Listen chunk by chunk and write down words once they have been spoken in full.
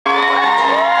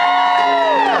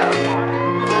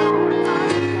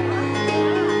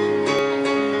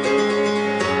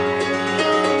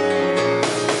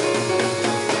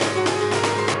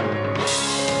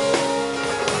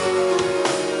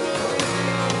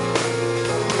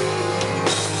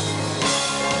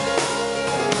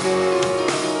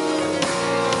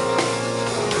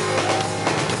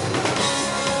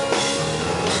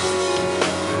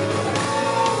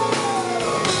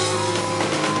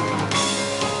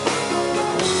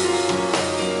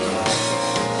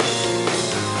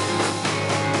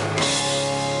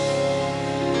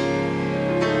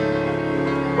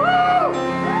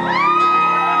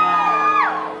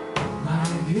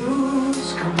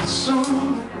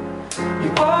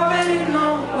You already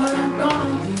know what I'm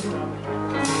gonna do.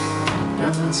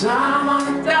 Every time on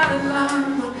the dotted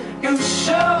line, you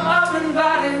show up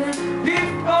invited.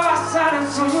 Before I started,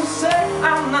 someone say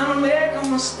I'm not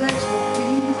making mistakes, but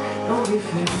please don't be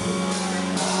fair.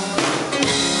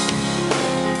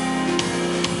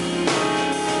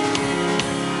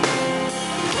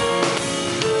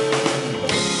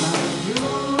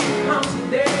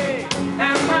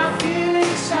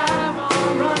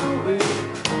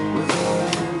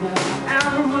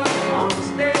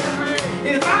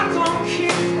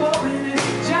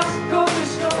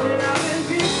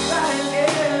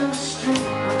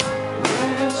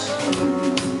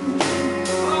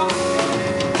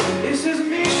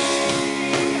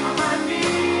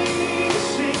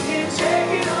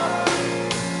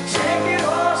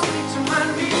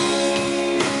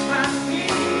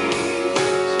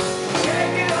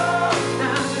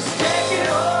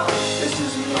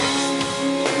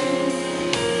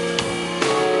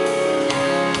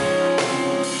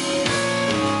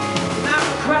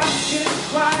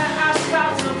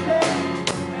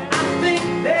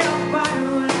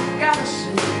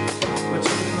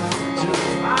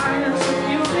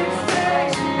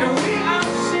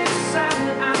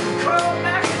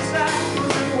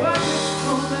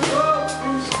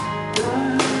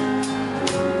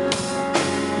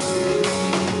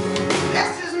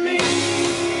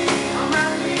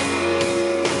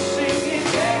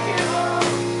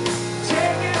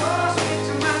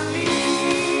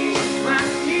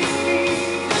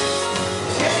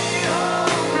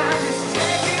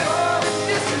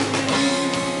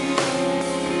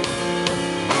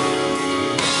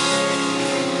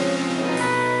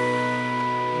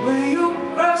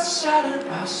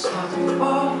 I start to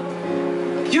fall.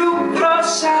 You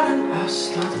cross out and I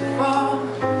start to fall.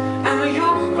 And when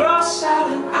you cross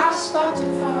out and I start to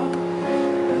fall.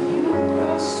 And you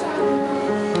cross out and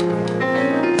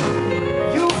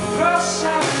you cross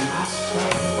out and I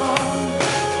start to fall.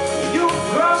 You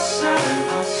cross out and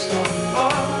I start to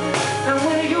fall. And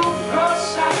when you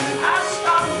cross out and I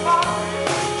start to fall.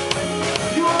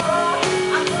 You cross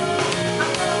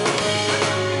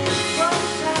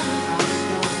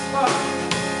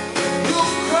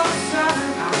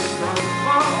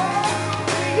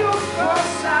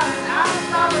out and I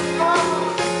start to fall.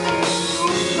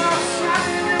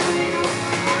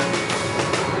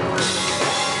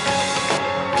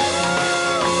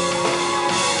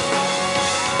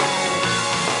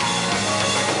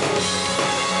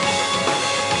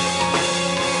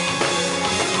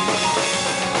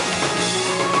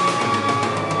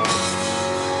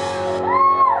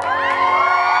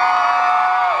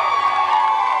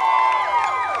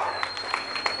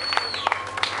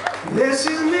 This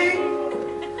is me,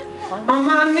 on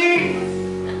my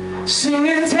knees,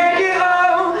 singing, take it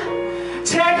on,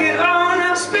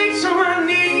 now speak to my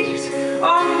knees,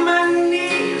 on my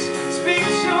knees, speak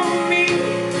to me,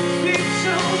 speak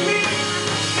to me.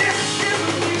 This is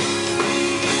me,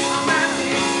 on my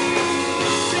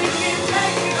knees, singing,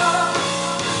 take it on,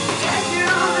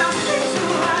 now speak to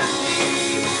my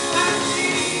knees,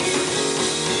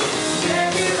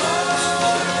 take it on.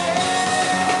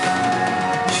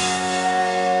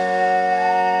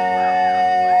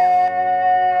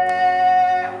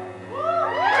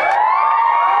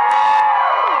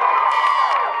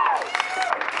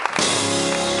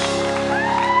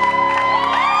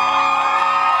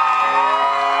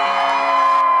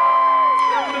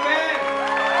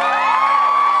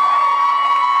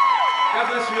 God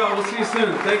bless you all. We'll see you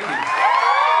soon. Thank you.